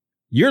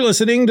You're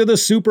listening to the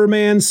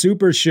Superman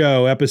Super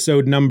Show,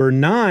 episode number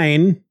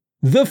 9,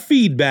 the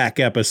feedback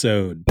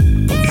episode.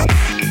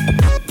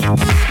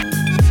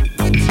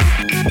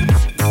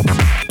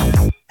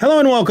 Hello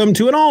and welcome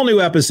to an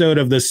all-new episode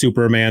of the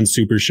Superman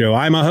Super Show.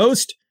 I'm a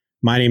host.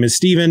 My name is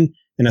Steven,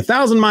 and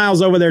 1,000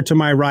 miles over there to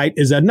my right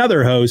is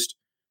another host,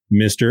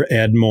 Mr.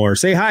 Ed Moore.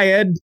 Say hi,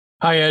 Ed.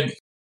 Hi, Ed.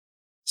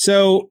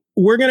 So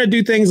we're going to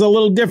do things a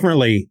little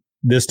differently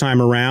this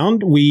time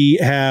around. We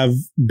have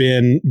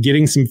been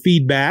getting some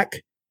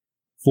feedback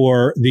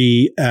for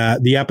the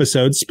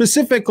episode,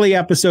 specifically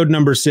episode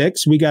number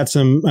 6. We got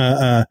some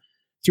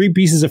 3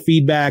 pieces of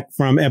feedback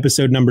from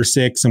episode number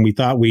 6, and we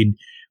thought we'd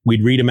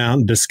read them out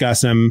and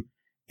discuss them,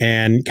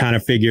 and kind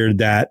of figured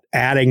that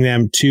adding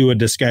them to a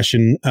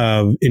discussion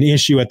of an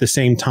issue at the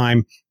same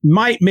time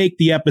might make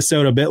the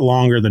episode a bit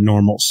longer than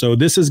normal. So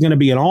this is going to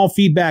be an all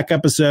feedback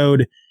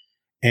episode,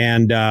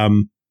 and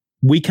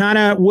we kind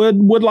of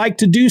would like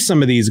to do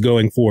some of these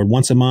going forward,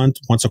 once a month,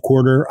 once a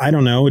quarter. I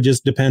don't know. It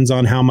just depends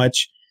on how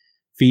much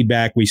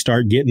feedback we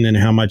start getting and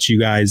how much you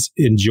guys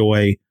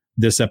enjoy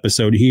this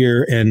episode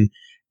here and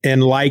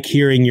like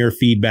hearing your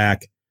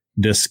feedback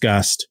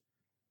discussed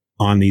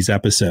on these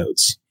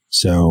episodes.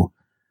 So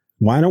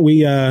why don't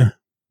we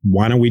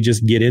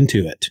just get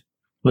into it?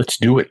 Let's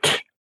do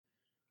it.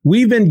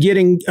 We've been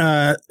getting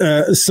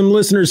some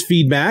listeners'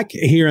 feedback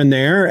here and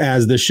there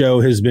as the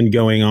show has been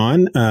going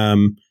on.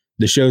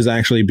 The show's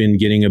actually been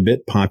getting a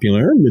bit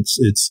popular.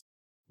 It's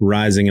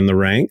rising in the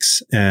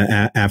ranks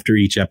after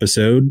each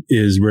episode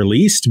is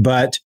released.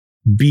 But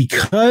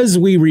because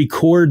we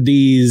record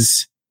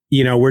these,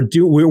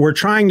 we're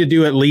trying to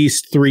do at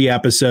least 3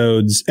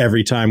 episodes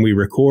every time we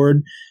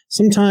record.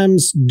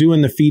 Sometimes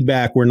doing the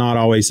feedback, we're not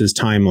always as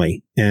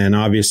timely. And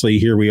obviously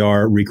here we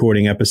are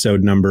recording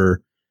episode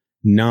number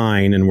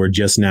 9, and we're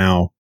just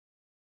now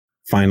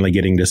finally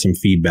getting to some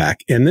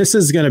feedback. And this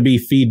is going to be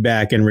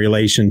feedback in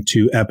relation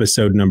to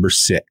episode number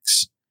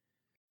 6.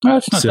 Oh,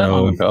 it's not that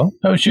long ago.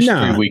 That was just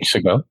 3 weeks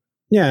ago.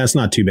 Yeah, it's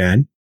not too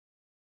bad.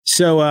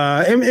 So,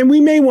 and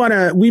we may want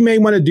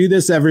to do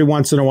this every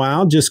once in a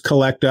while, just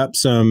collect up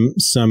some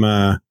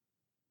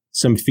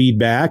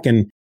feedback,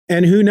 and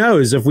who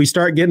knows, if we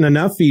start getting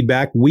enough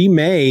feedback, we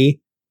may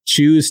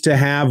choose to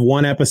have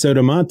 1 episode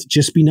a month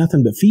just be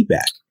nothing but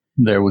feedback.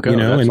 There we go.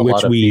 That's in a which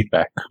lot of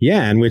feedback.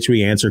 Yeah, in which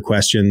we answer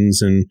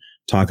questions and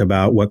talk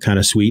about what kind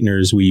of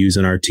sweeteners we use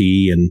in our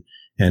tea,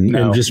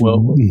 and just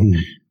we'll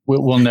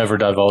never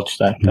divulge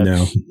that.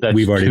 That's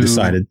we've already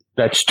decided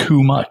that's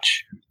too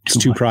much. It's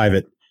too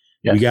private.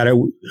 Yes. We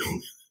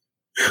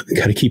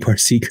gotta keep our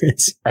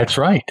secrets. That's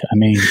right. I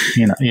mean,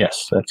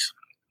 yes, that's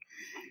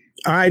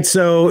all right.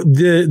 So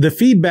the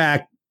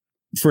feedback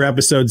for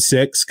episode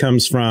 6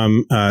 comes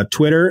from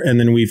Twitter, and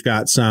then we've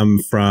got some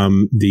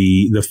from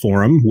the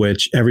forum,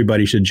 which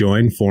everybody should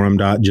join,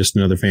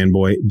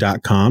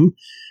 forum.justanotherfanboy.com.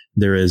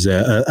 There is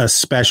a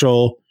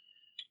special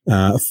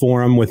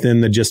forum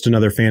within the Just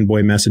Another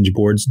Fanboy message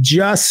boards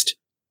just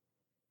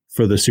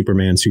for the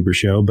Superman Super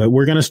Show. But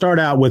we're going to start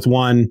out with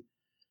one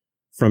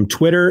from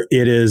Twitter.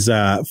 It is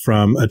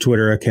from a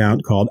Twitter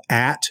account called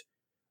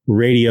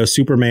 @Radio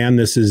Superman.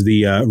 This is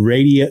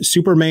the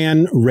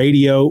Superman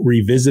Radio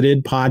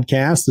Revisited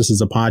podcast. This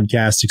is a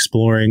podcast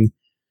exploring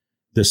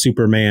the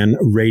Superman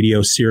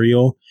radio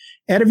serial.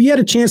 Ed, have you had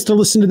a chance to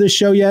listen to this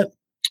show yet?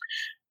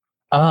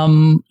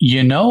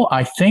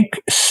 I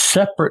think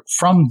separate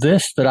from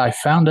this that I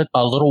found it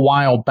a little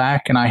while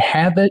back, and I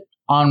have it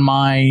on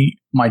my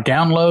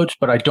downloads,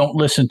 but I don't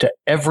listen to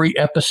every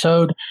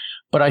episode.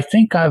 But I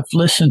think I've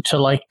listened to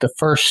like the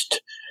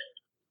first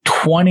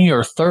 20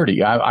 or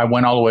 30. I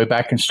went all the way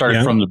back and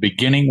started from the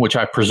beginning, which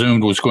I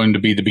presumed was going to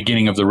be the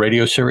beginning of the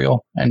radio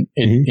serial, and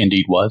it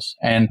indeed was.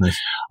 And nice.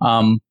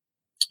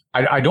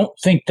 I don't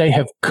think they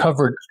have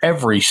covered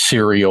every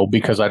serial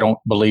because I don't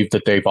believe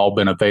that they've all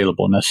been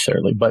available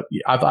necessarily. But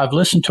I've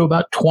listened to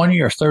about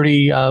 20 or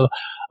 30 of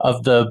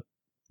the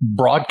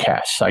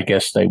broadcasts, I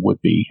guess they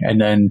would be. And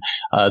then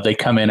they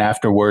come in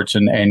afterwards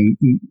and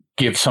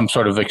give some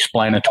sort of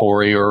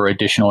explanatory or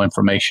additional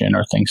information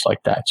or things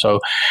like that.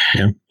 So,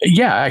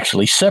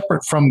 actually,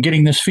 separate from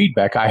getting this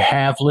feedback, I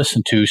have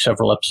listened to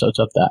several episodes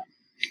of that.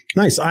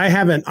 Nice. I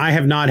have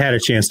not had a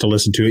chance to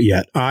listen to it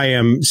yet. I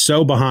am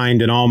so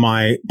behind in all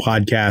my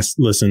podcast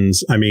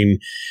listens. I mean,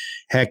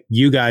 heck,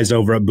 you guys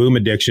over at Boom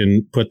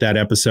Addiction put that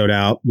episode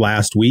out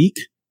last week.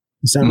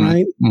 Is that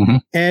right? Mm-hmm.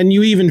 And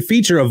you even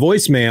feature a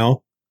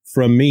voicemail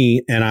from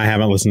me, and I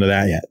haven't listened to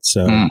that yet.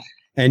 So,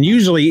 and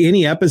usually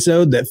any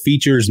episode that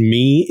features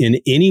me in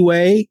any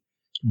way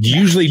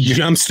usually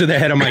jumps to the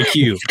head of my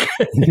queue.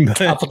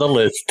 Top of the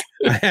list.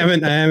 I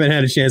haven't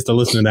had a chance to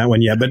listen to that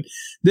one yet, but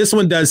this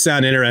one does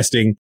sound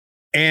interesting.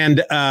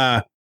 And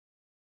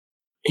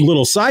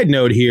little side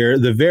note here,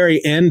 the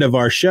very end of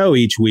our show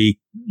each week,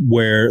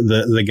 where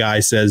the guy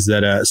says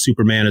that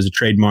Superman is a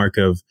trademark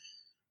of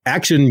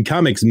Action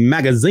Comics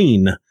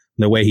Magazine.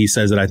 The way he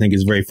says it, I think,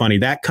 is very funny.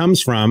 That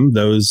comes from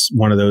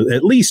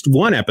at least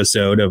one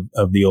episode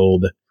of the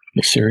old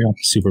serial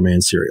Superman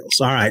serials.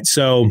 All right,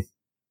 so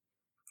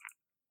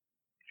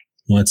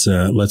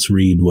let's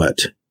read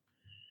what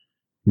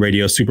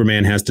Radio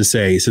Superman has to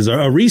say. He says,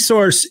 a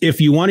resource,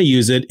 if you want to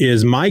use it,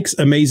 is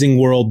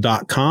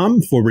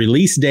Mike'sAmazingWorld.com for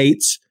release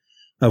dates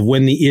of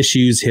when the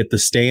issues hit the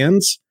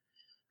stands.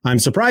 I'm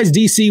surprised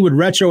DC would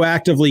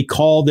retroactively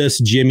call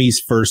this Jimmy's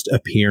first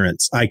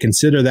appearance. I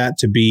consider that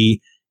to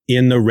be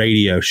in the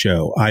radio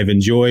show. I've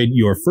enjoyed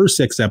your first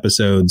 6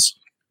 episodes.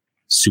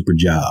 Super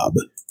job.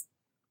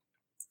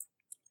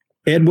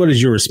 Ed, what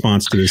is your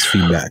response to this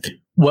feedback?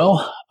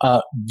 Well,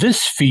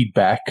 this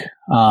feedback,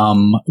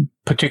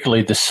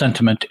 particularly the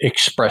sentiment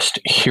expressed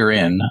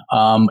herein,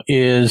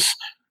 is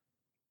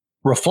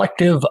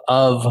reflective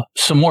of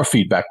some more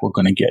feedback we're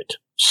going to get.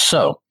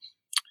 So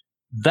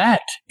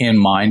that in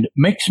mind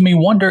makes me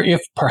wonder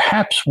if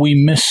perhaps we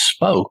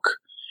misspoke,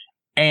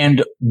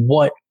 and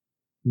what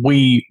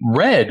we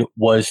read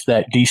was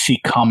that DC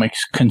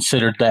Comics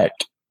considered that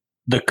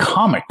the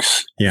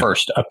comics'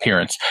 first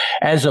appearance,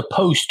 as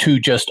opposed to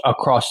just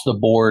across the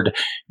board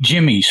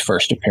Jimmy's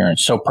first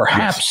appearance. So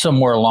perhaps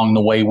somewhere along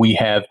the way we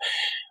have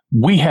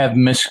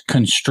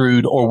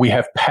misconstrued, or we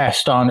have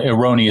passed on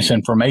erroneous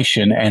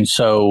information, and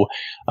so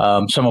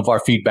some of our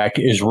feedback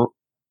is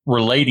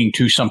relating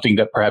to something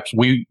that perhaps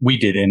we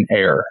did in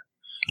error.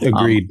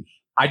 Agreed.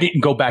 I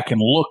didn't go back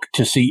and look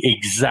to see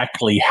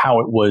exactly how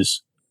it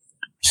was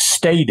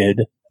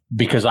stated,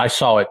 because I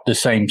saw it the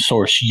same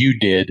source you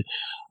did.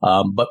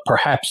 But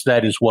perhaps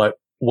that is what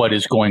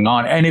is going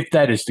on. And if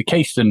that is the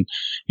case, then,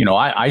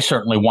 I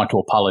certainly want to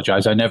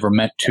apologize. I never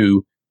meant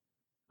to.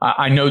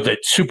 I know that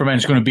Superman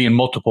is going to be in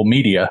multiple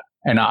media,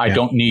 and I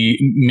don't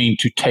mean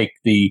to take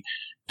the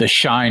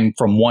shine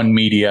from one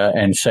media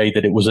and say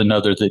that it was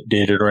another that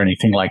did it or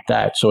anything like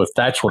that. So if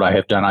that's what I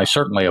have done, I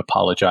certainly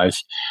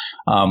apologize.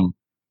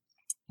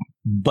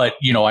 But,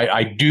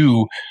 I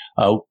do,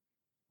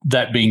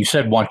 that being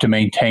said, want to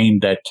maintain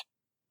that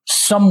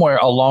somewhere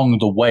along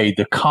the way,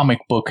 the comic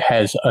book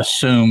has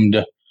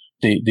assumed,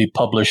 the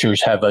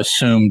publishers have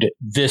assumed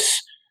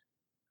this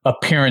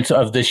appearance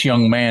of this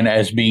young man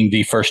as being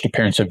the first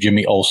appearance of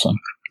Jimmy Olsen.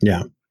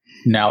 Yeah.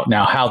 Now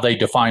how they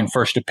define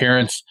first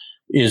appearance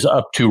is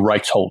up to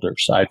rights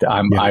holders. I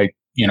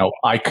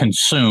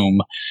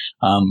consume.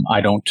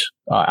 I don't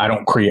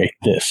create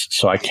this,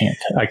 so I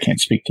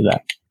can't speak to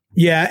that.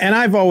 Yeah, and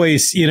I've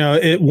always,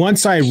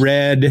 once I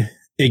read.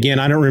 Again,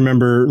 I don't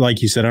remember,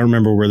 like you said, I don't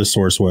remember where the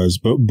source was,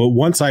 but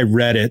once I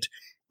read it,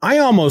 I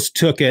almost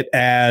took it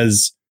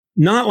as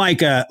not like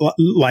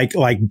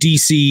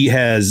DC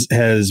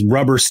has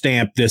rubber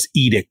stamped this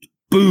edict.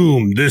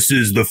 Boom, this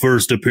is the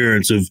first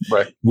appearance of,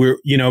 we're,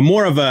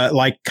 more of a,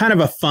 like, kind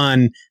of a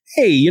fun,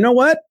 hey, you know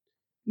what?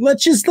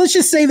 Let's just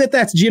say that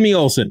that's Jimmy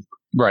Olsen.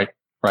 Right.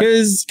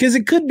 Because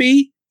it could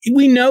be.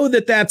 We know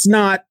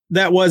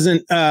that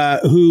wasn't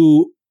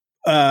who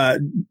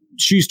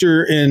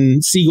Schuster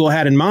and Siegel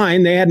had in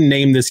mind. They hadn't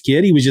named this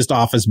kid. He was just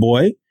office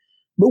boy.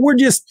 But we're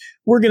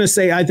going to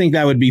say, I think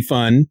that would be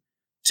fun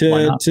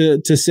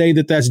to say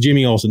that that's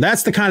Jimmy Olsen.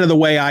 That's the kind of the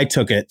way I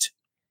took it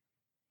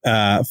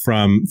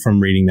from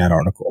reading that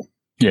article.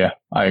 Yeah,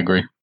 I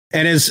agree.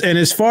 And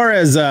as far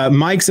as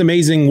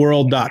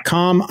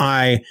Mike'sAmazingWorld.com,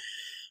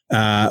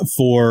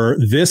 for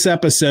this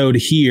episode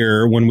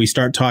here, when we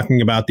start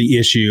talking about the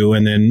issue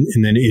and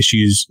then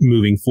issues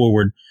moving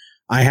forward,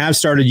 I have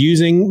started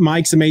using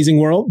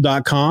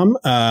Mike'sAmazingWorld.com.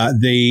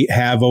 They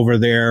have over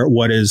there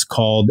what is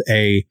called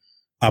a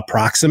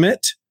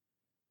approximate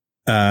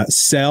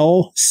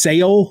sale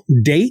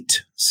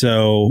date.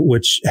 So,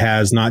 which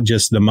has not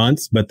just the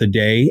month, but the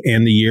day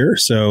and the year.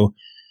 So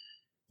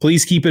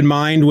please keep in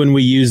mind when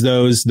we use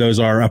those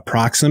are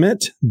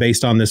approximate.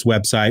 Based on this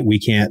website, we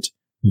can't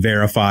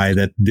verify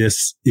that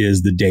this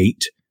is the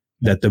date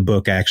that the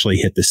book actually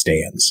hit the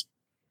stands.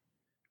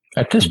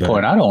 At this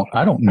point, I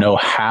don't know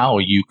how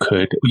you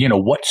could,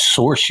 what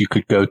source you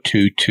could go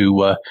to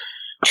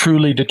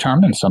truly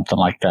determine something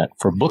like that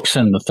for books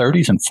in the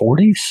 30s and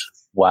 40s.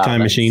 Wow. Time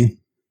machine.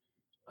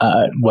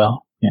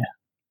 Well, yeah.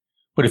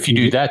 But if you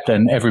do that,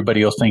 then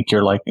everybody will think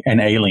you're like an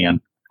alien,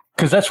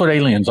 because that's what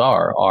aliens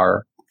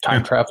are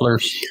time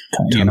travelers.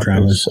 Time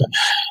travelers.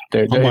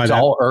 It's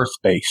all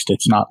Earth-based.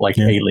 It's not like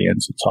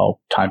aliens. It's all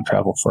time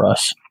travel for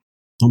us.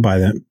 I'll buy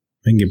that.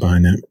 I can get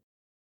behind that.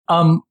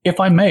 If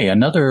I may,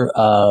 another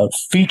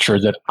feature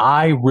that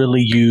I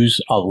really use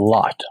a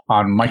lot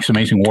on Mike's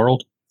Amazing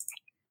World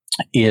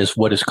is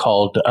what is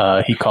called,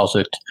 he calls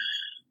it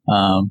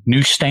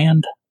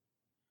newsstand.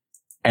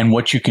 And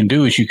what you can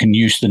do is you can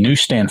use the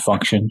newsstand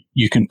function.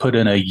 You can put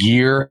in a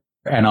year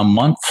and a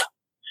month,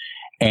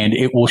 and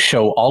it will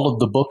show all of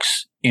the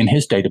books in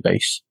his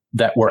database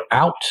that were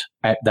out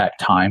at that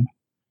time.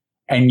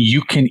 And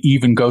you can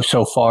even go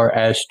so far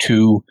as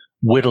to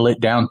whittle it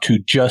down to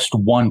just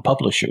one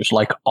publisher's,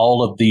 like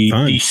all of the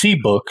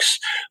DC books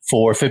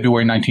for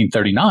February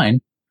 1939,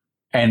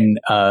 and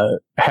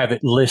have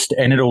it list,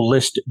 and it'll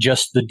list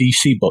just the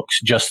DC books,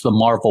 just the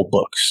Marvel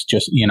books,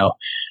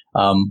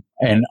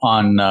 and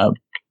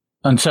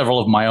on several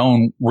of my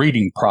own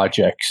reading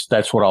projects,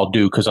 that's what I'll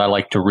do, because I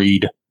like to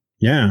read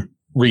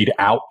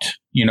out,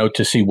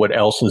 to see what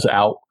else is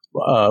out.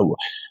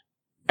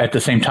 at the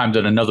same time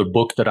that another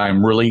book that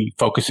I'm really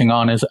focusing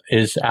on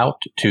is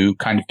out, to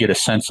kind of get a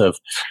sense of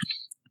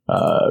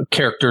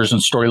characters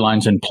and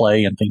storylines in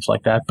play and things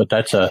like that. But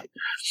that's a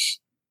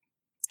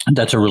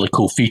really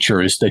cool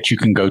feature, is that you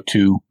can go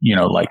to,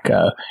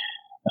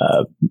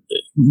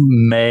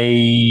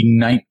 May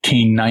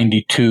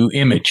 1992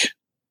 Image,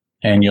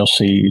 and you'll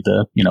see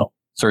the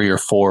 3 or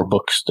 4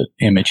 books that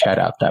Image had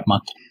out that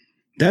month.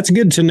 That's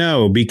good to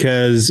know,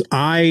 because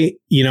I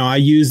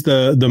use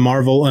the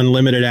Marvel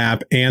Unlimited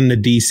app and the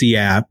DC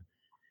app.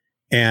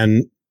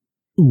 And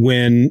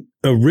when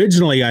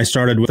originally I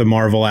started with the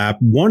Marvel app,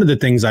 one of the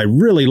things I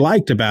really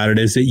liked about it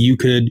is that you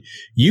could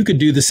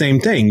do the same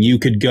thing. You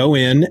could go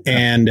in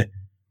and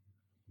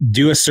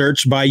do a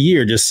search by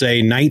year, just say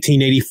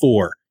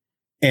 1984,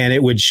 and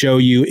it would show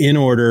you in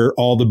order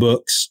all the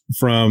books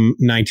from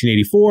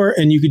 1984,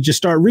 and you could just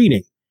start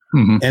reading.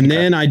 Mm-hmm. And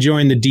then I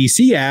joined the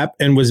DC app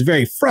and was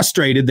very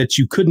frustrated that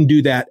you couldn't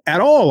do that at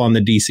all on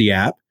the DC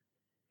app.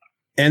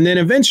 And then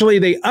eventually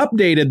they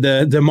updated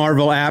the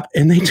Marvel app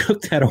and they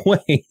took that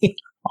away.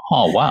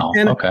 Oh, wow.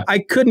 And okay. I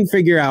couldn't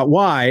figure out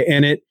why.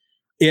 And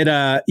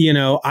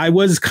I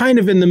was kind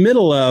of in the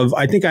middle of,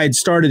 I think I had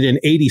started in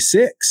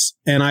 86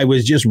 and I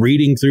was just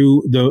reading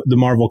through the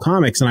Marvel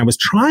comics, and I was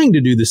trying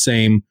to do the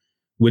same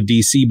with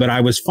DC, but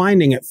I was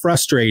finding it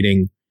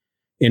frustrating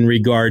in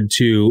regard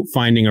to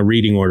finding a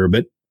reading order.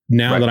 But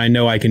now that I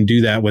know I can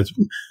do that with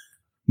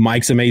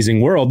Mike's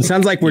Amazing World, it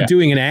sounds like we're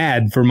doing an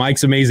ad for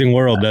Mike's Amazing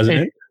World, doesn't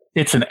it?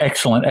 It's an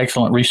excellent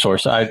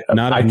resource. I think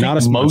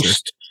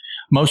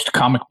most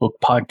comic book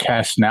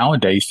podcasts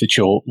nowadays that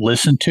you'll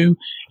listen to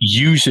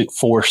use it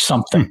for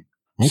something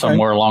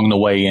somewhere along the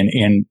way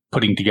in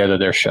putting together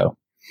their show.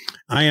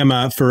 I am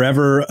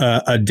forever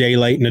a day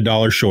late and a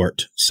dollar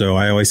short, so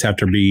I always have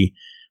to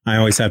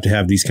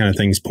have these kind of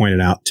things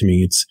pointed out to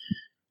me.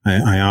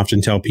 I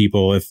often tell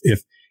people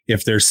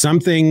if there's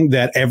something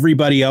that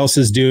everybody else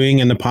is doing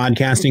in the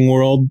podcasting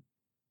world,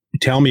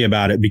 tell me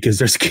about it, because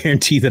there's a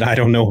guarantee that I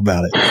don't know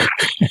about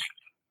it.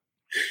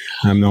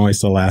 I'm always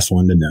the last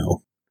one to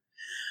know.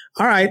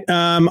 All right.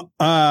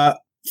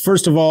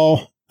 First of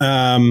all,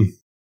 I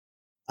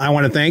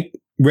want to thank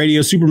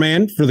Radio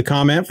Superman for the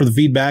comment, for the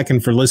feedback,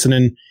 and for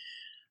listening.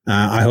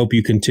 I hope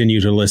you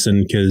continue to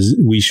listen, because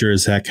we sure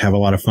as heck have a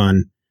lot of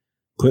fun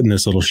putting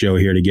this little show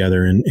here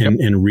together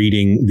and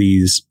reading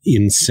these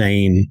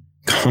insane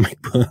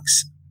comic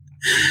books.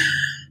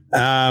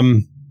 All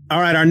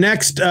right. Our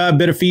next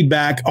bit of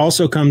feedback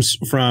also comes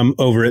from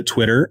over at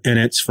Twitter, and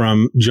it's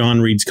from John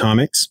Reads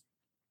Comics,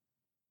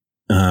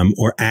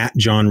 or at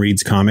John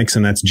Reads Comics,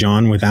 and that's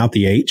John without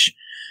the H.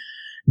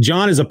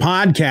 John is a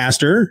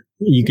podcaster.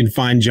 You can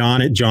find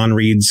John at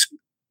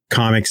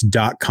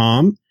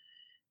johnreadscomics.com.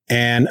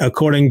 And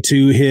according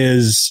to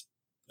his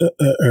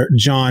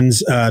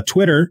John's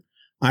Twitter,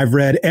 I've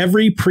read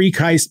every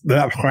pre-crisis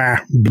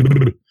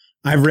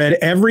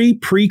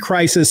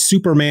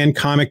Superman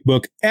comic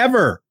book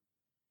ever.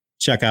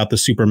 Check out the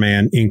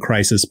Superman in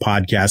Crisis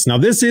podcast. Now,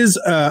 this is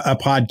a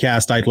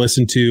podcast I'd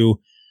listen to,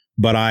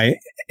 but I,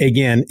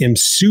 again, am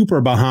super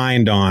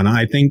behind on.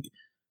 I think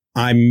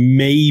I'm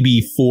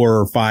maybe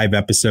 4 or 5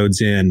 episodes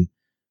in,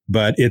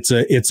 but it's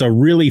a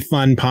really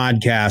fun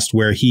podcast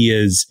where he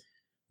is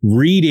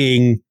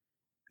reading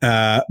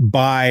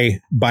by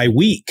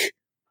week.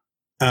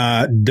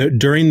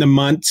 During the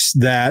months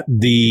that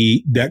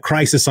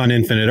Crisis on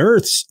Infinite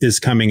Earths is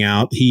coming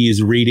out, he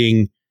is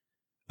reading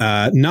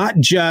not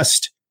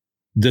just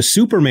the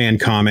Superman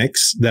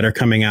comics that are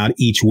coming out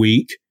each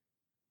week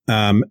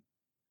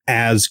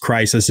as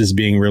Crisis is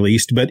being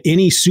released, but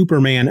any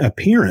Superman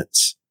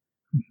appearance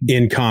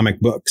in comic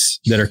books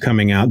that are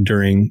coming out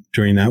during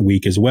that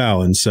week as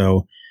well. And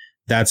so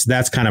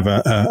that's kind of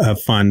a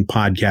fun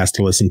podcast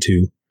to listen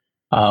to.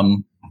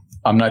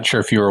 I'm not sure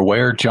if you're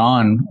aware,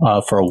 John,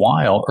 for a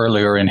while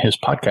earlier in his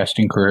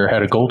podcasting career,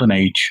 had a Golden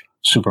Age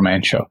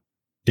Superman show.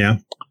 Yeah.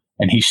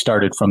 And he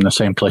started from the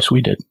same place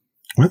we did.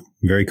 Well,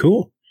 very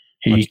cool.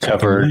 He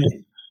covered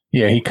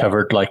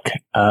like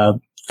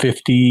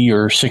 50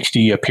 or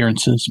 60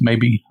 appearances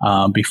maybe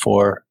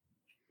before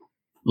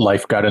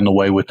life got in the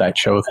way with that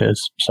show of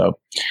his. So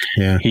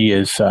he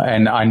is,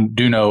 and I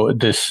do know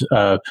this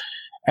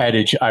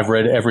adage, I've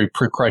read every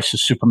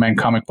pre-crisis Superman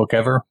comic book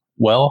ever.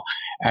 Well,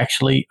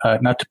 actually,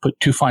 not to put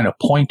too fine a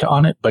point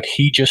on it, but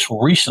he just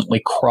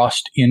recently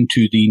crossed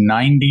into the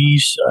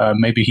 90s.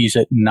 Maybe he's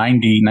at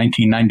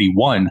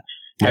 1991,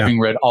 having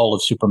read all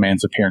of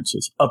Superman's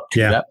appearances up to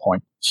that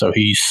point. So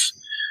he's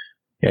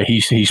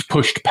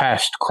pushed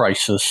past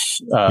Crisis,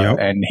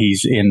 and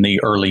he's in the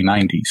early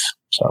 90s.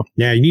 So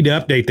yeah, you need to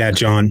update that,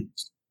 John.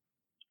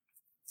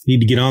 You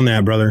need to get on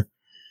that, brother.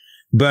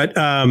 But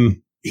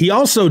he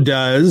also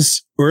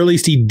does, or at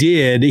least he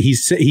did.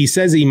 He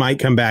says he might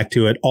come back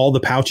to it. All the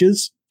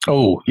Pouches.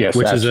 Oh yes,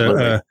 which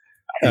absolutely.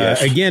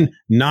 is again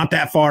not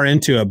that far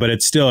into it, but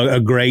it's still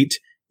a great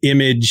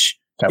Image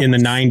in the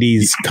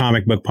 90s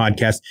comic book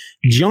podcast.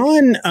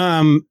 John,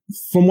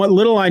 from what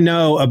little I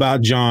know about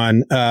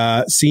John,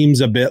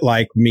 seems a bit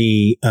like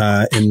me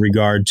in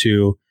regard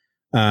to,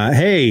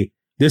 hey,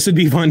 this would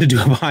be fun to do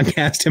a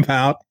podcast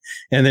about,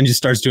 and then just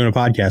starts doing a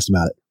podcast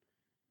about it.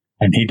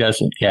 And he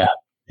doesn't. Yeah.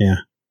 Yeah.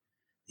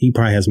 He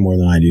probably has more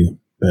than I do,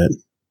 but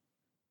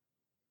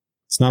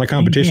it's not a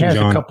competition, he has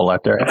John. A couple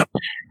out there.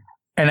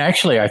 And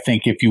actually, I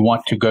think if you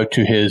want to go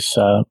to his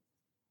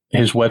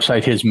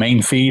website, his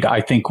main feed,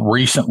 I think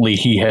recently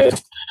he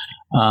has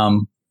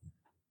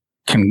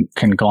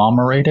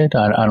conglomerated.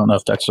 I don't know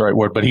if that's the right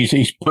word, but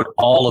he's put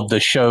all of the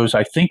shows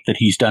I think that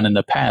he's done in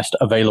the past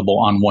available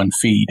on one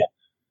feed.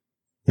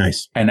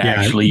 Nice. And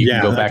actually, you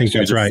can go back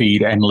through the right.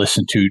 feed and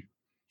listen to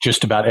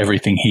just about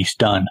everything he's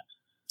done.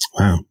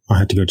 Wow, I'll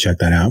have to go check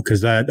that out,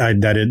 because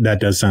that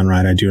does sound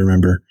right. I do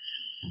remember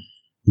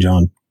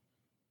John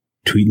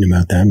tweeting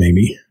about that,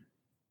 maybe.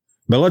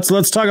 But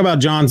let's talk about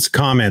John's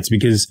comments,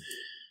 because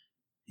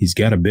he's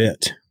got a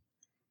bit.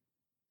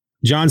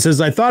 John says,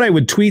 I thought I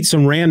would tweet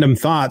some random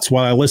thoughts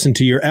while I listened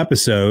to your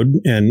episode.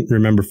 And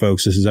remember,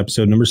 folks, this is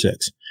episode number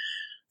 6.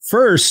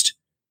 First,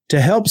 to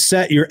help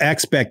set your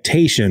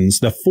expectations,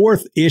 the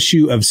 4th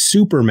issue of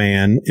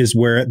Superman is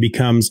where it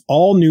becomes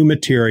all new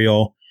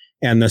material,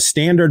 and the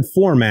standard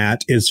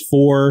format is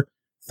 4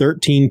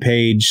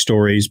 13-page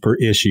stories per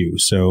issue.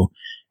 So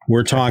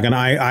we're talking,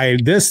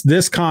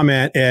 this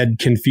comment, Ed,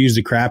 confused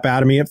the crap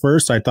out of me at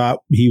first. I thought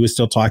he was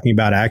still talking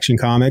about Action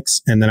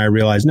Comics, and then I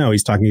realized, no,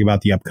 he's talking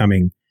about the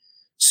upcoming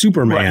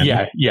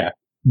Superman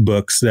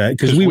books, that,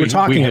 because we were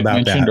talking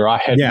about that. Or I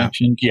had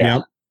mentioned. Yeah.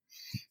 Yep.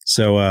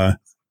 So,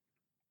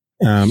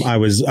 I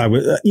was,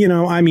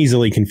 I'm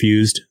easily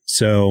confused.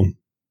 So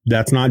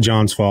that's not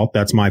John's fault.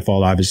 That's my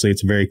fault. Obviously,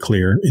 it's very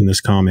clear in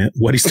this comment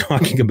what he's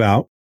talking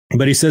about.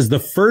 But he says the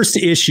first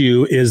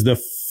issue is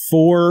the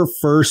 4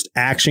 first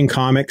Action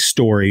Comics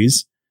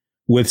stories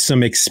with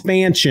some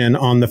expansion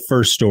on the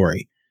first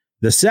story.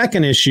 The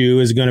second issue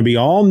is going to be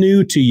all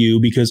new to you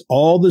because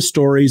all the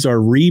stories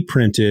are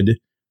reprinted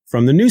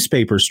from the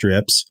newspaper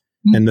strips.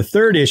 Mm-hmm. And the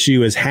third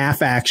issue is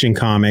half Action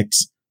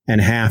Comics and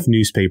half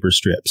newspaper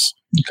strips.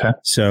 Okay.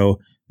 So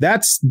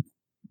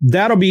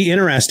that'll be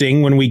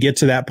interesting when we get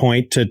to that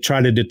point to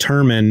try to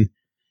determine,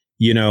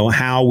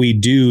 how we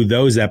do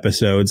those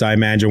episodes. I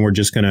imagine we're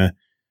just going to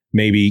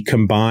maybe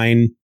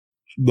combine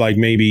like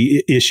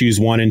maybe issues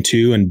 1 and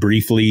 2 and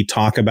briefly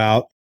talk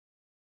about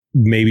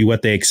maybe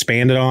what they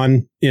expanded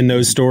on in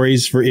those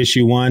stories for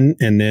issue 1,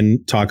 and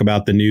then talk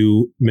about the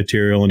new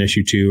material in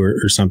issue 2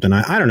 or something.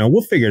 I don't know.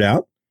 We'll figure it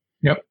out.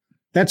 Yep.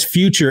 That's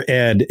future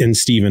Ed and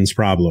Steven's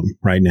problem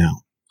right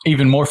now.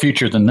 Even more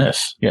future than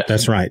this. Yes.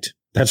 That's right.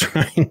 That's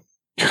right.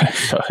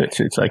 So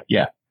it's like,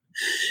 yeah.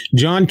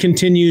 John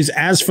continues,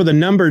 as for the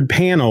numbered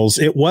panels,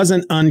 it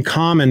wasn't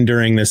uncommon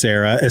during this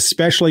era,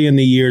 especially in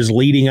the years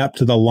leading up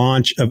to the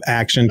launch of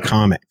Action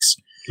Comics.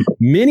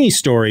 Many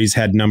stories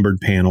had numbered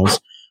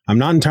panels. I'm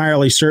not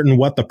entirely certain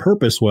what the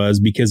purpose was,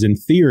 because in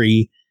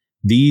theory,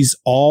 these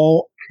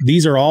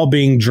are all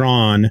being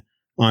drawn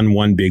on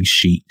one big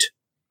sheet.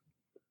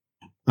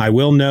 I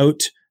will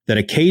note that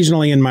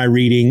occasionally in my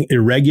reading,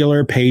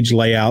 irregular page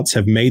layouts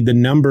have made the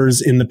numbers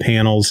in the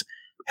panels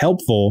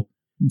helpful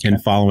in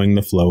following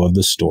the flow of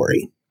the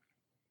story.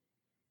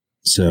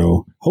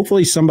 So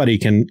hopefully somebody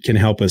can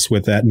help us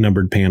with that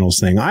numbered panels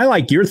thing. I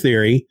like your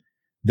theory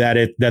that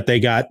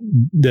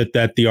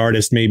the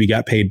artist maybe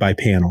got paid by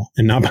panel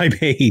and not by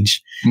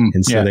page.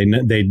 And so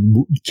they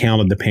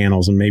counted the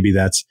panels, and maybe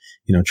that's,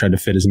 tried to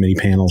fit as many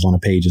panels on a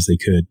page as they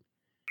could.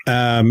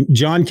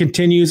 John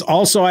continues.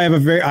 Also, I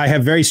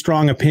have very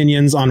strong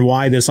opinions on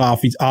why this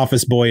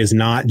office boy is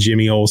not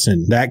Jimmy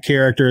Olsen. That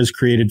character is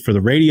created for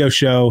the radio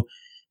show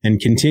and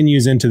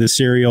continues into the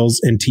serials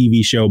and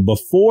TV show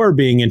before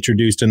being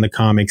introduced in the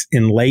comics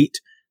in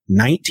late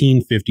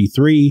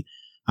 1953.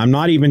 I'm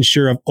not even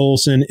sure if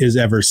Olsen is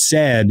ever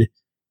said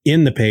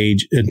in the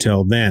page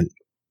until then.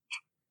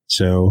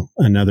 So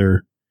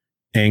another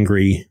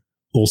angry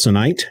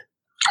Olsenite.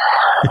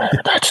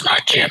 That's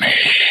not Jimmy.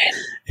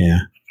 Yeah.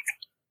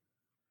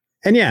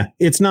 And yeah,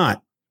 it's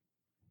not.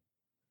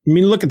 I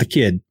mean, look at the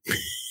kid.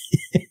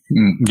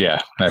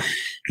 Yeah.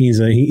 He's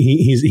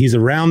a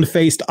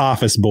round-faced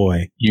office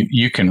boy.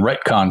 You can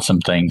retcon some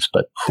things,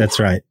 but that's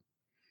right.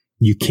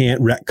 You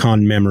can't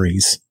retcon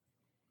memories.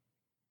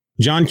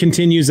 John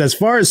continues, as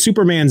far as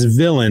Superman's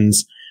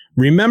villains,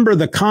 remember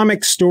the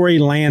comic story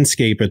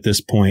landscape at this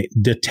point.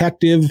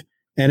 Detective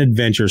and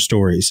adventure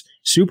stories.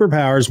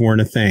 Superpowers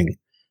weren't a thing.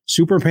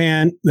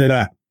 Superman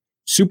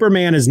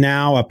is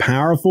now a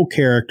powerful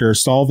character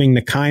solving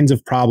the kinds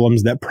of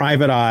problems that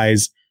Private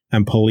Eyes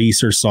and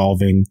police are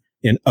solving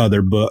in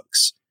other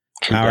books.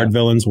 Powered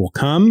villains will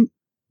come,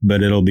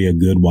 but it'll be a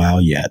good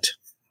while yet.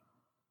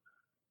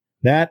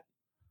 That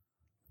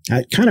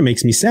kind of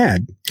makes me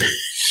sad.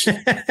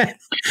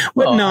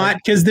 But not,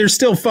 because they're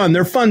still fun.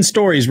 They're fun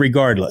stories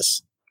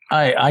regardless.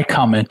 I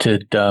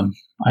commented, I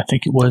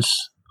think it was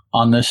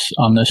on this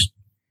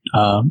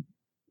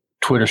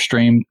Twitter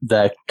stream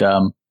that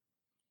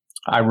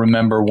I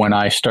remember when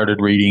I started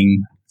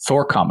reading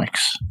Thor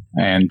comics,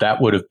 and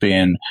that would have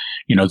been,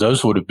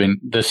 those would have been,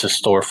 this is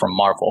Thor from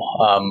Marvel.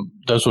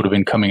 Those would have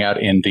been coming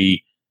out in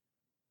the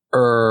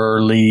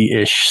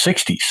early-ish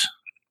 60s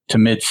to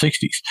mid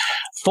 60s.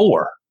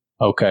 Thor,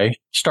 Okay.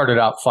 Started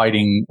out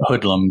fighting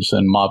hoodlums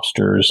and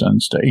mobsters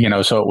and stuff,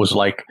 so it was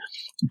like,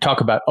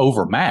 talk about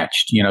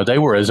overmatched. They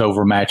were as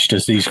overmatched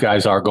as these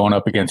guys are going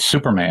up against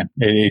Superman.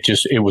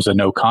 It was a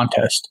no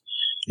contest.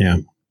 Yeah.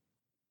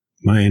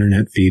 My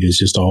internet feed is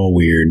just all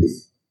weird.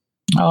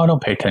 Oh,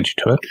 don't pay attention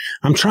to it.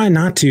 I'm trying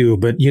not to,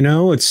 but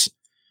it's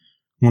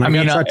when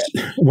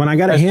when I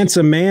got a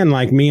handsome man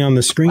like me on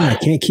the screen, I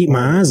can't keep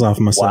my eyes off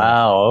myself.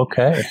 Wow.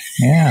 Okay.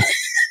 Yeah.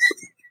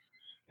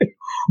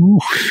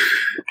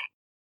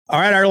 All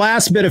right. Our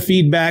last bit of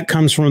feedback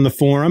comes from the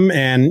forum.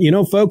 And,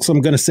 folks,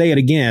 I'm going to say it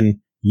again.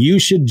 You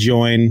should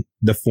join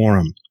the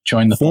forum.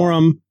 Join the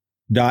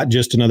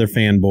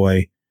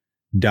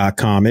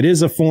forum.justanotherfanboy.com. It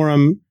is a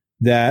forum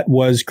that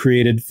was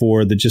created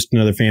for the Just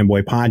Another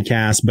Fanboy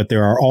podcast, but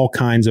there are all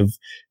kinds of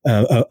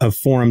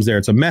forums there.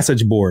 It's a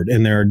message board,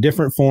 and there are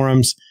different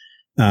forums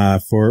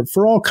for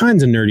all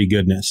kinds of nerdy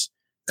goodness,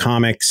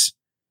 comics.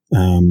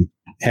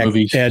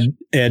 Movies.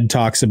 Ed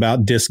talks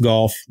about disc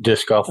golf,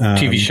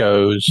 TV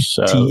shows,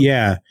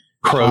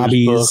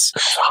 hobbies.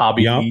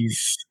 Yep.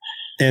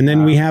 And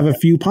then we have a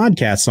few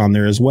podcasts on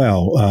there as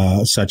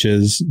well, such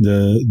as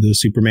the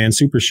Superman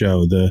Super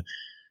Show, the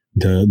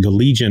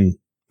Legion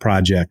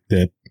project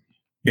that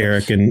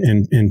Eric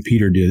and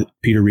Peter did,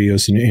 Peter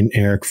Rios and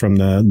Eric from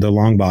the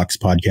Longbox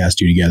podcast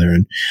do together.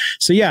 And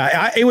so,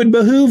 it would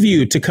behoove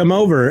you to come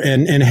over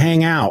and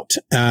hang out.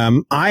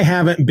 I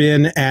haven't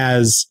been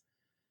as,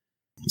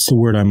 what's the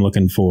word I'm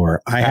looking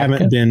for? I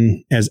haven't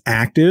been as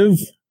active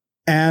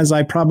as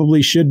I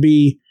probably should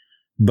be,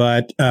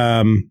 but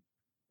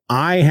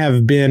I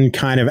have been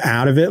kind of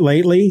out of it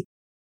lately.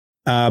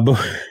 But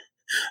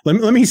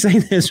let me say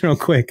this real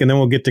quick, and then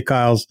we'll get to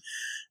Kyle's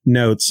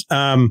notes.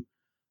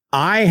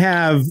 I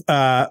have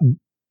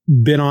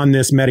been on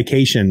this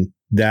medication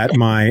that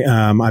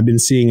I've been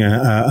seeing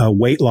a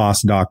weight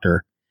loss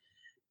doctor,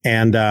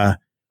 and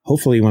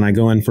hopefully when I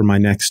go in for my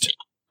next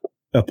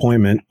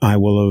appointment, I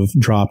will have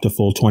dropped a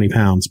full 20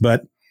 pounds.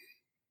 But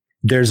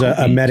there's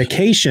a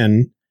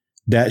medication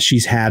that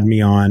she's had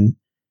me on.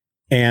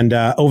 And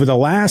over the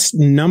last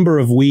number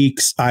of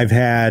weeks, I've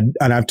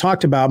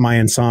talked about my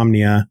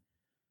insomnia,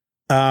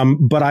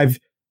 but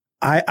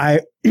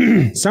I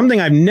something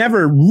I've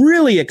never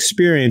really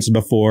experienced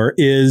before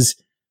is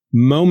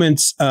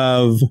moments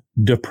of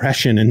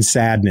depression and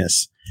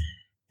sadness.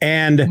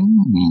 And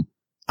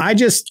I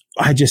just,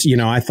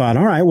 I thought,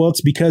 all right, well,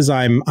 it's because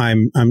I'm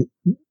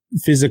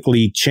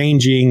physically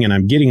changing and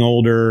I'm getting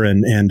older,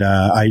 and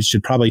I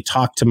should probably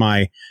talk to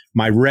my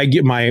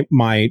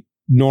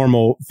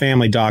normal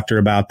family doctor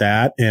about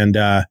that. And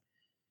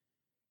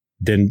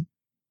then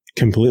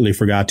completely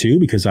forgot to,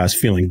 because I was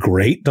feeling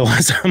great the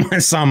last time I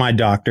saw my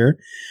doctor.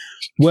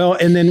 Well,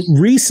 and then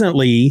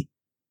recently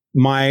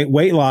my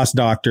weight loss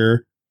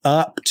doctor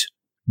upped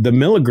the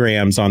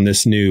milligrams on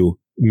this new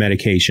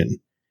medication.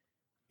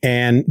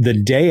 And the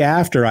day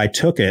after I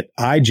took it,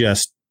 I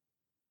was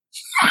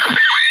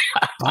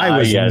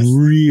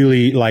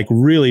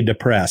really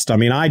depressed. I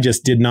mean, I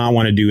just did not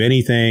want to do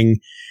anything,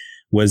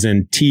 was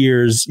in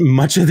tears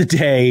much of the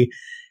day.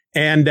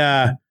 And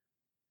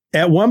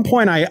at one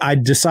point I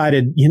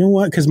decided, you know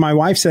what? Because my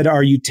wife said,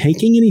 are you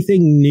taking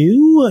anything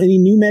new, any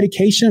new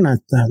medication? I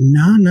thought,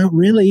 no, not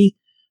really.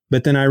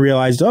 But then I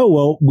realized, oh,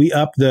 well, we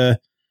upped the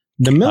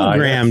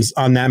milligrams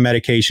on that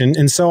medication.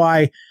 And so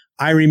I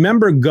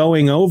remember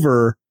going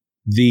over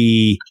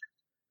the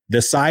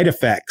side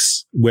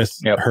effects with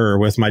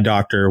my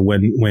doctor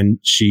when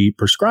she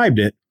prescribed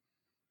it.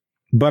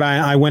 But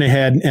I went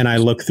ahead and I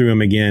looked through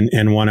them again,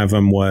 and one of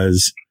them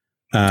was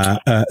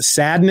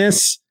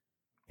sadness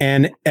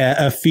and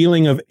a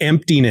feeling of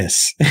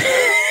emptiness.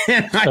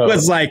 And I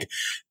was like,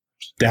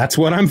 that's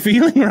what I'm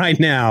feeling right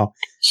now.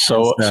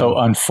 So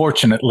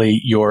unfortunately,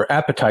 your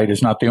appetite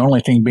is not the only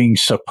thing being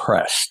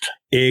suppressed.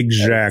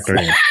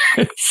 Exactly.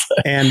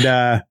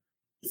 And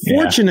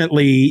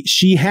fortunately,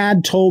 she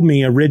had told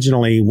me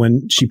originally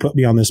when she put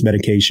me on this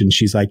medication,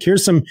 she's like,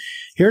 here's some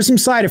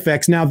side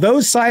effects. Now,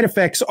 those side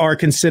effects are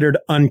considered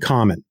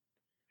uncommon.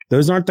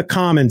 Those aren't the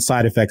common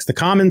side effects. The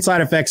common side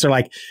effects are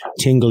like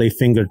tingly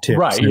fingertips,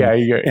 right?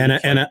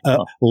 And a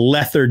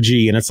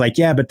lethargy. And it's like,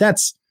 yeah, but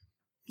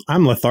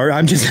I'm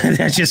lethargic.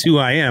 That's just who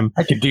I am.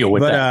 I can deal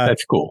with that.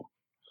 That's cool.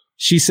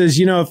 She says,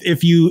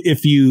 if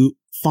you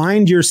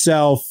find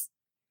yourself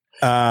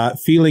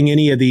feeling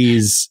any of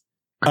these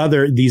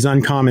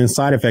uncommon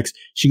side effects,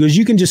 she goes,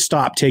 you can just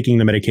stop taking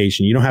the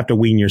medication. You don't have to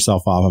wean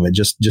yourself off of it.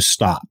 Just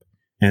stop.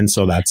 And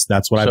so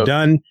that's what I've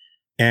done.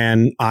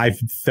 And I've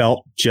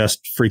felt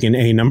just freaking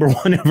number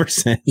one ever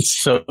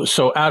since.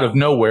 So out of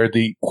nowhere,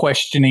 the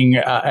questioning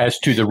as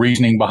to the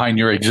reasoning behind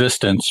your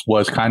existence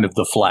was kind of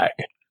the flag.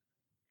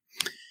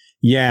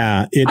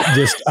 Yeah,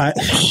 I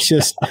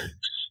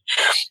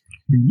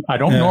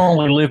don't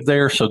normally live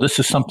there, so this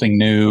is something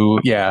new.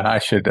 Yeah, I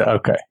should.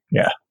 Okay.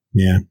 Yeah.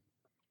 Yeah.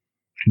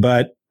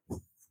 But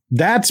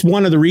that's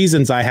one of the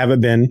reasons I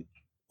haven't been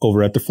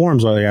over at the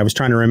forums. I was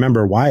trying to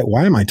remember why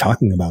am I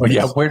talking about this?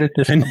 Yeah, where did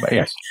this come from?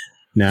 Yes.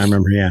 Now I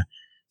remember, yeah.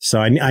 So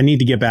I need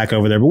to get back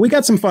over there. But we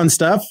got some fun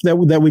stuff that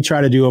we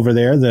try to do over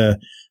there.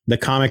 The the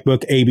comic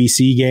book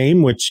ABC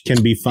game, which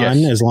can be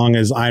fun as long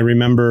as I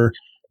remember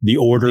the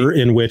order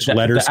in which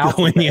letters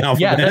go in the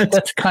alphabet. Yeah,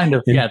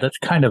 that's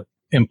kind of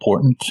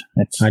important.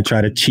 I try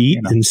to cheat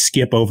and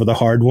skip over the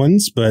hard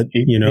ones, but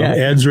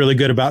Ed's really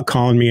good about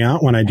calling me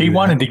out when I do. He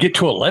wanted to get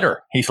to a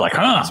letter. He's like,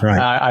 huh? That's right.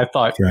 I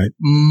thought, right.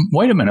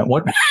 Wait a minute.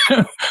 What?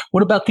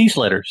 What about these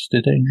letters?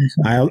 Did they?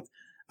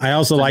 I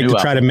also like to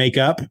try to make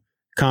up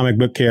comic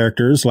book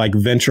characters like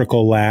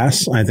Ventricle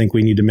Lass. I think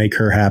we need to make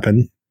her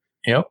happen.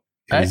 Yep.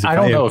 I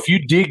don't know if you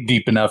dig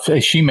deep enough,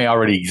 she may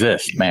already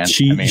exist, man.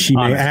 She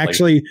may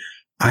actually.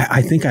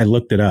 I think I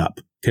looked it up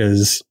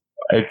because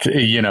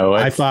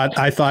I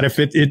thought if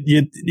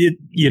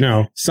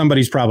it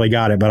somebody's probably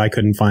got it, but I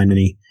couldn't find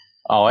any.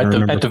 Oh,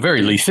 at the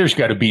very least, there's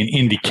got to be an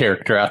indie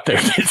character out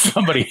there that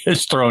somebody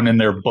has thrown in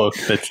their book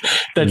that's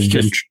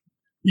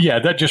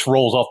just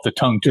rolls off the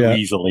tongue too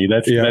easily.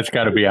 That's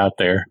got to be out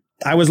there.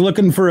 I was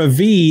looking for a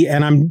V,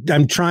 and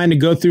I'm trying to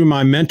go through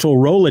my mental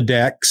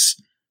Rolodex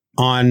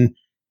on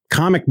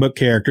comic book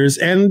characters,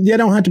 and they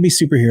don't have to be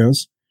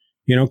superheroes.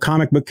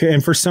 Comic book,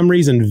 and for some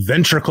reason,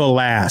 Ventricle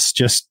Lass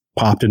just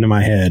popped into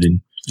my head,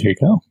 and there you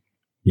go.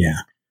 Yeah.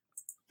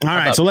 All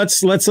right, so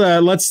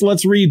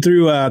let's read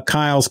through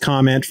Kyle's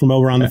comment from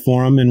over on the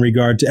forum in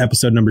regard to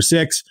episode number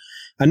 6.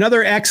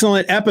 Another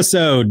excellent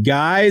episode,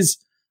 guys.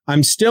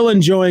 I'm still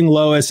enjoying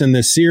Lois in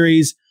this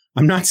series.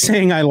 I'm not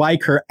saying I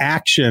like her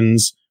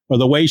actions or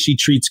the way she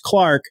treats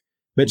Clark,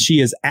 but she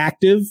is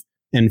active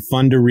and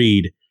fun to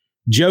read.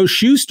 Joe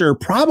Shuster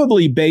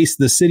probably based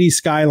the city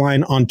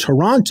skyline on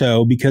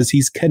Toronto because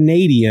he's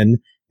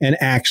Canadian and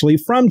actually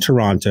from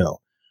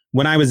Toronto.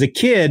 When I was a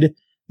kid,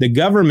 the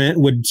government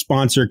would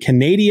sponsor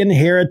Canadian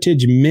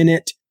Heritage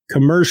Minute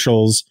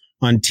commercials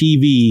on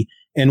TV,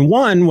 and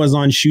one was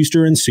on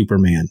Shuster and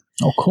Superman.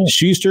 Oh, cool.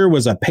 Shuster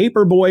was a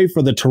paper boy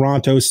for the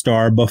Toronto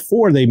Star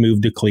before they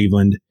moved to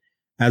Cleveland.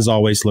 As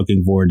always,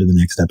 looking forward to the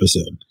next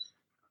episode.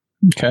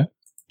 Okay.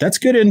 That's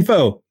good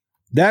info.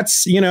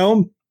 That's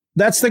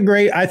the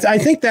great. I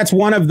think that's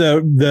one of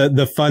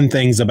the fun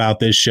things about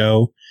this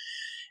show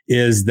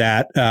is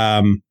that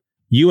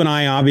you and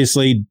I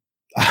obviously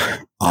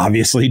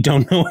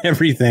don't know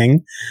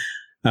everything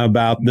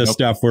about the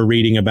stuff we're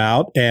reading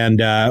about,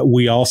 and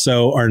we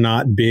also are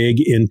not big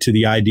into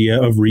the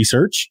idea of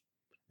research.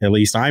 At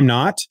least I'm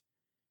not.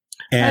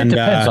 And it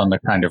depends on the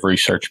kind of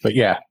research, but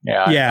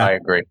I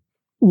agree.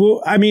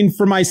 Well, I mean,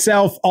 for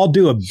myself, I'll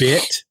do a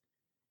bit.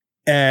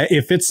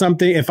 If it's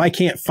something, if I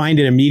can't find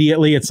it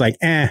immediately, it's like,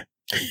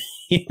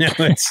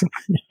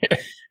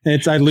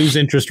 it's I lose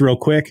interest real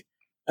quick.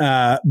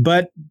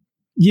 But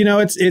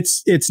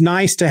it's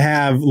nice to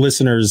have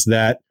listeners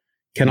that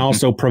can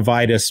also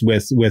provide us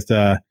with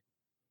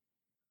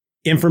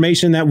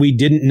information that we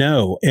didn't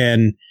know.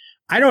 And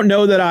I don't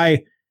know that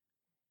I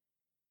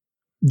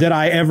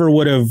ever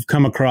would have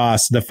come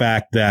across the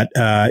fact that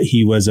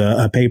he was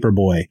a paper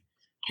boy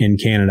in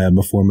Canada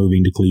before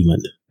moving to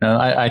Cleveland.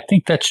 I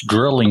think that's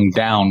drilling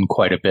down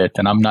quite a bit,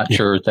 and I'm not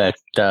sure that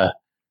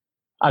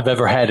I've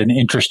ever had an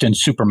interest in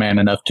Superman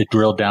enough to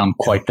drill down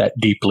quite that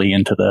deeply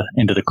into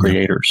the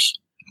creators.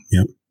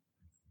 Yep.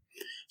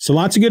 So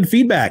lots of good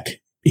feedback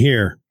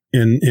here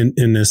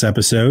in this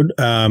episode.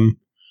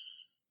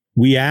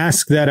 We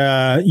ask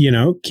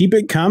that keep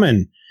it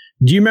coming.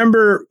 Do you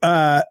remember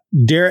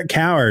Derek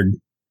Coward,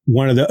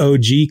 one of the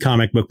OG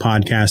comic book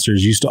podcasters,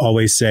 used to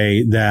always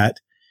say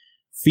that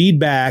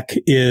feedback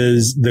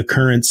is the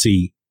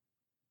currency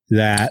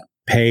that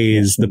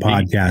pays the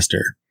podcaster.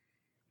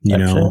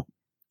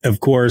 Of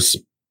course,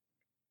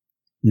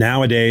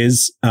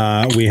 nowadays,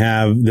 we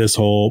have this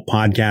whole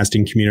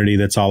podcasting community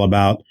that's all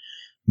about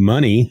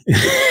money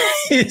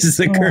is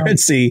the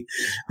currency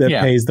that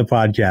pays the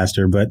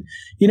podcaster. But,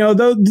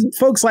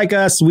 folks like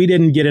us, we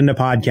didn't get into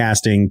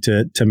podcasting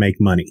to make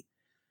money.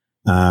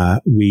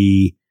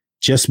 We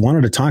just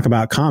wanted to talk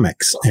about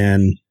comics,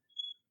 and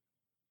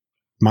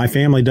my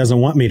family doesn't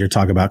want me to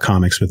talk about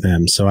comics with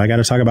them. So I got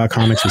to talk about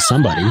comics with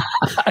somebody.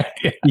 I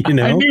need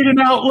an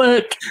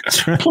outlet.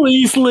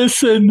 Please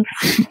listen.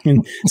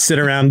 And sit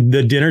around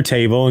the dinner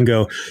table and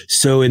go,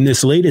 so in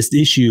this latest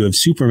issue of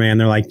Superman,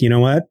 they're like, you know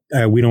what?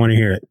 We don't want to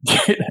hear it.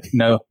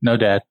 No,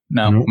 Dad.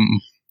 No.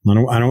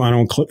 I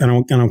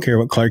don't care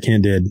what Clark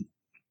Kent did.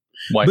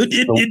 Wife's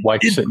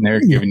sitting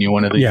there giving you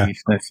one of these. Yeah.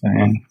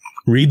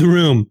 Read the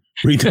room,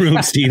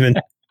 Stephen.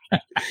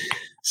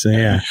 So,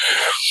 yeah.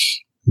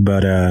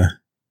 But,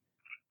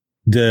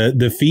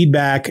 the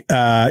feedback,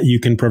 you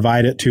can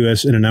provide it to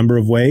us in a number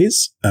of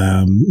ways.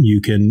 You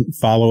can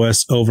follow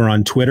us over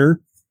on Twitter.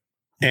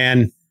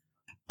 And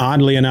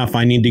oddly enough,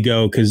 I need to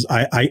go because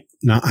I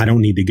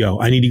don't need to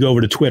go. I need to go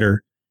over to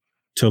Twitter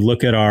to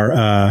look at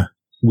our,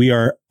 we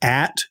are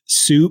at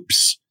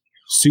Soups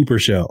Super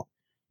Show.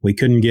 We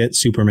couldn't get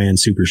Superman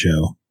Super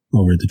Show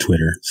over at the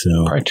Twitter.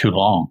 So probably too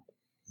long.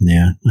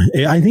 Yeah,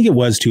 I think it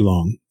was too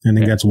long. I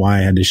think that's why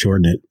I had to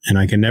shorten it. And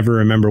I can never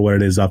remember what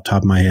it is off the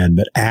top of my head,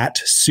 but at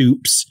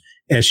Soups,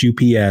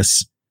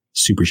 SUPS,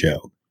 Super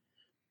Show.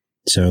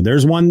 So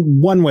there's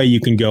one way you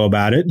can go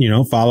about it.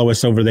 Follow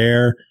us over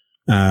there.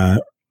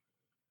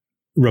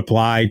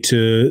 reply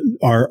to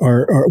our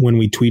when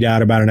we tweet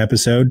out about an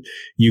episode,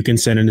 you can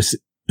send in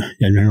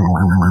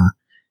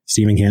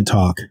Stephen can't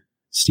talk.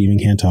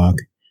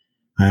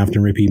 I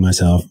often repeat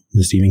myself.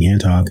 Stephen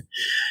can't talk.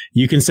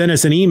 You can send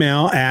us an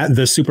email at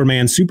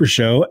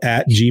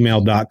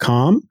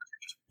thesupermansupershow@gmail.com.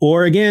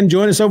 Or again,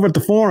 join us over at the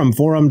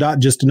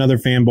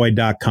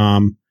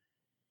forum.justanotherfanboy.com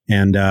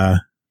and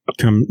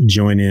come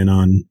join in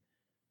on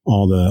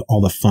all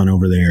the fun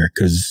over there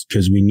because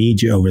we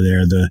need you over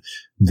there.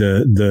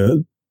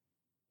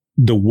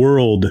 The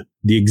world,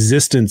 the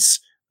existence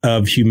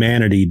of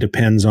humanity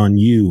depends on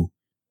you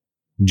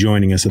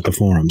joining us at the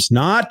forums.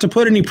 Not to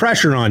put any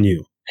pressure on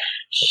you.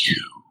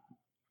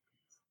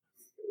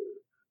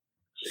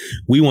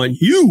 We want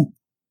you.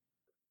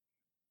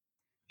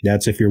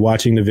 That's if you're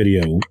watching the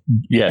video.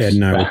 Yes.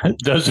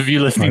 Those of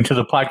you listening to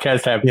the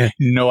podcast have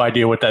no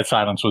idea what that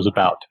silence was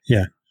about.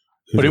 Yeah.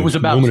 But it was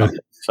about something.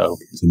 So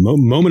it's a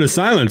moment of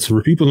silence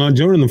for people not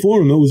joining the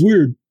forum. That was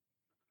weird.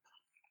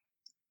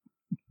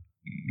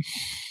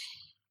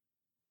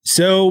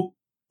 So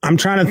I'm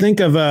trying to think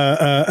of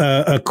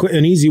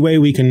an easy way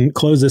we can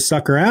close this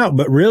sucker out.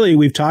 But really,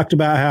 we've talked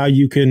about how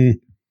you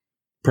can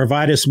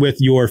provide us with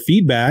your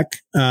feedback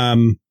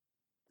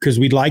because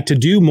we'd like to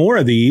do more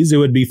of these. It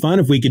would be fun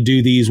if we could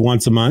do these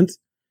once a month.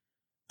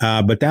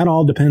 But that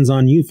all depends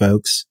on you,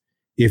 folks.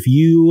 If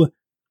you,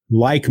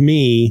 like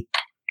me,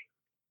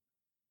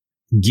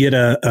 get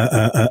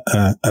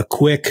a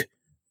quick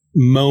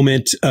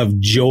moment of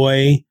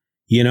joy,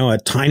 a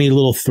tiny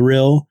little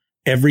thrill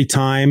every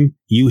time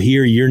you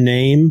hear your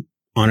name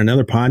on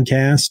another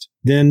podcast,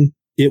 then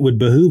it would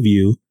behoove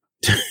you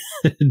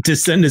to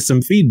send us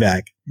some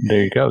feedback.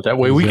 There you go. That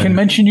way we can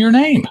mention your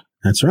name.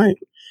 That's right.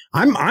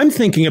 I'm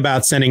thinking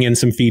about sending in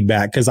some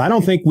feedback because I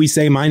don't think we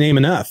say my name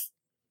enough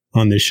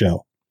on this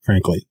show,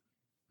 frankly.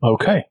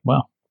 Okay.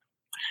 Well,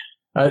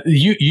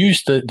 you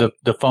use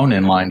the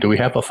phone-in line. Do we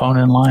have a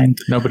phone-in line?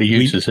 Nobody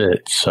uses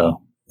it,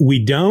 so.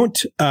 We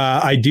don't.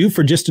 I do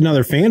for Just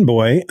Another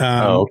Fanboy.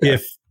 Okay.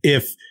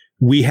 If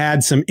we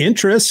had some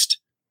interest,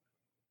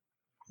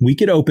 we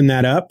could open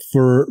that up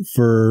for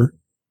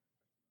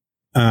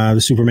the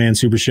Superman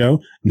Super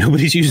Show.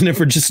 Nobody's using it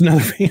for Just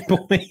Another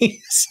Fanboy.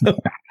 So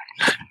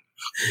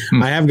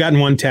I have gotten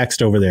one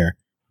text over there,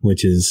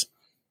 which is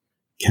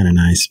kind of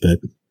nice. But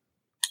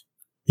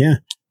yeah,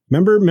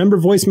 remember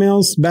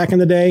voicemails back in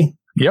the day?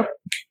 Yep.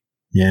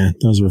 Yeah,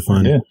 those were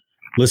fun. Yeah.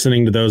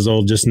 Listening to those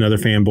old Just Another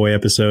Fanboy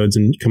episodes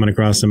and coming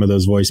across some of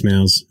those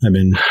voicemails have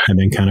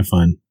been kind of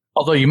fun.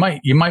 Although you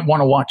might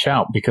want to watch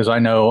out because I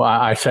know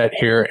I sat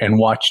here and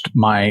watched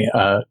my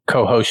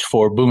co-host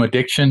for Boom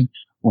Addiction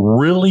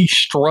really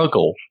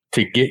struggle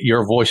to get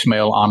your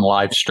voicemail on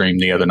live stream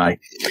the other night.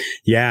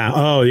 Yeah.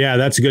 Oh, yeah.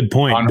 That's a good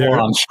point. On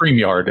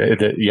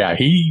StreamYard. Yeah.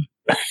 He,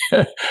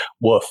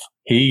 woof.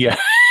 He had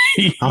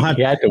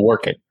to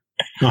work it.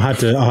 I'll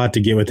have to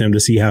get with him to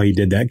see how he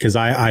did that because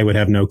I would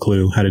have no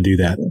clue how to do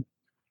that.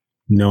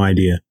 No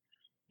idea.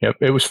 Yep.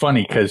 It was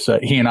funny because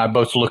he and I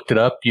both looked it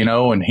up,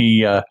 and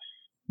he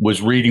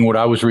was reading what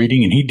I was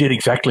reading and he did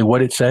exactly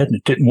what it said and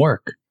it didn't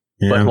work.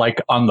 Yeah. But like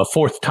on the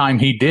fourth time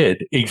he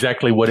did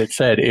exactly what it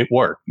said, it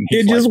worked.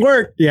 It just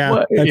worked.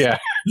 Yeah. Yeah.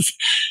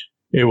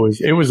 It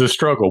was a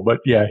struggle, but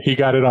yeah, he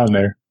got it on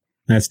there.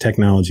 That's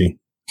technology.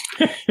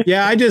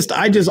 Yeah. I just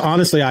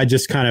honestly, I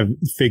just kind of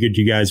figured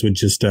you guys would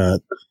just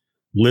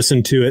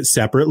listen to it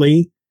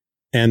separately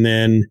and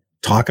then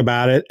talk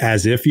about it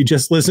as if you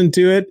just listened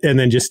to it and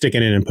then just stick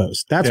it in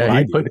post. That's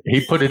what he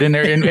put it in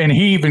there and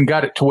he even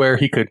got it to where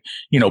he could,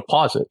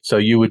 pause it. So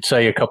you would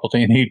say a couple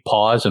things and he'd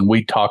pause and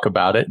we'd talk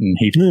about it and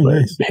he'd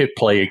hit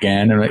play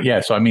again. And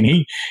yeah, so I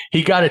mean,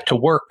 he got it to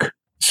work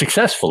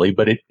successfully,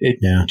 but it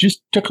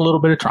just took a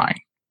little bit of trying.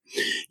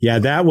 Yeah.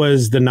 That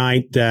was the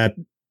night that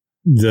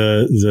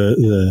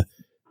the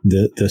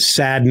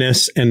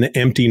sadness and the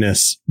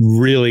emptiness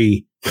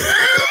really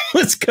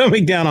was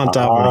coming down on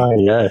top of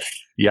me. Yes.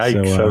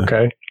 Yikes. So,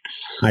 okay.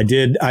 I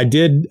did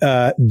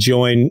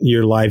join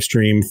your live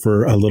stream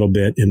for a little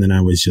bit and then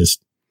I was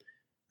just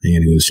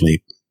going to go to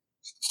sleep.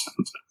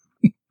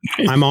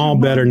 I'm all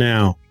better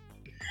now.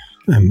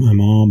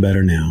 I'm all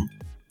better now.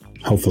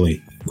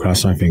 Hopefully.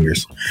 Cross my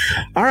fingers.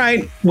 All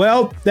right.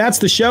 Well, that's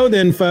the show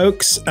then,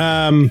 folks.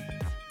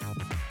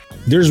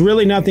 There's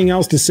really nothing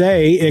else to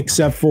say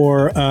except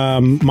for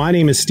my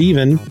name is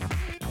Steven.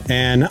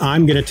 And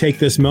I'm going to take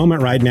this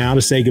moment right now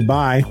to say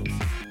goodbye.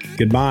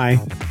 Goodbye.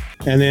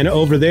 And then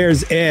over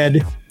there's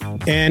Ed,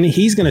 and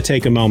he's going to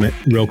take a moment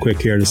real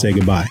quick here to say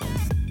goodbye.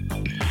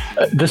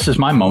 This is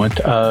my moment.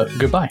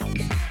 Goodbye.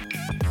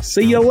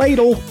 See you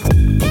later.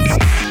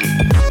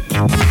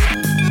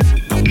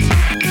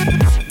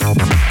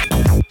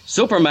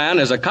 Superman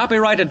is a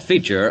copyrighted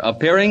feature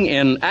appearing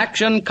in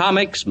Action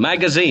Comics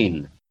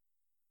magazine.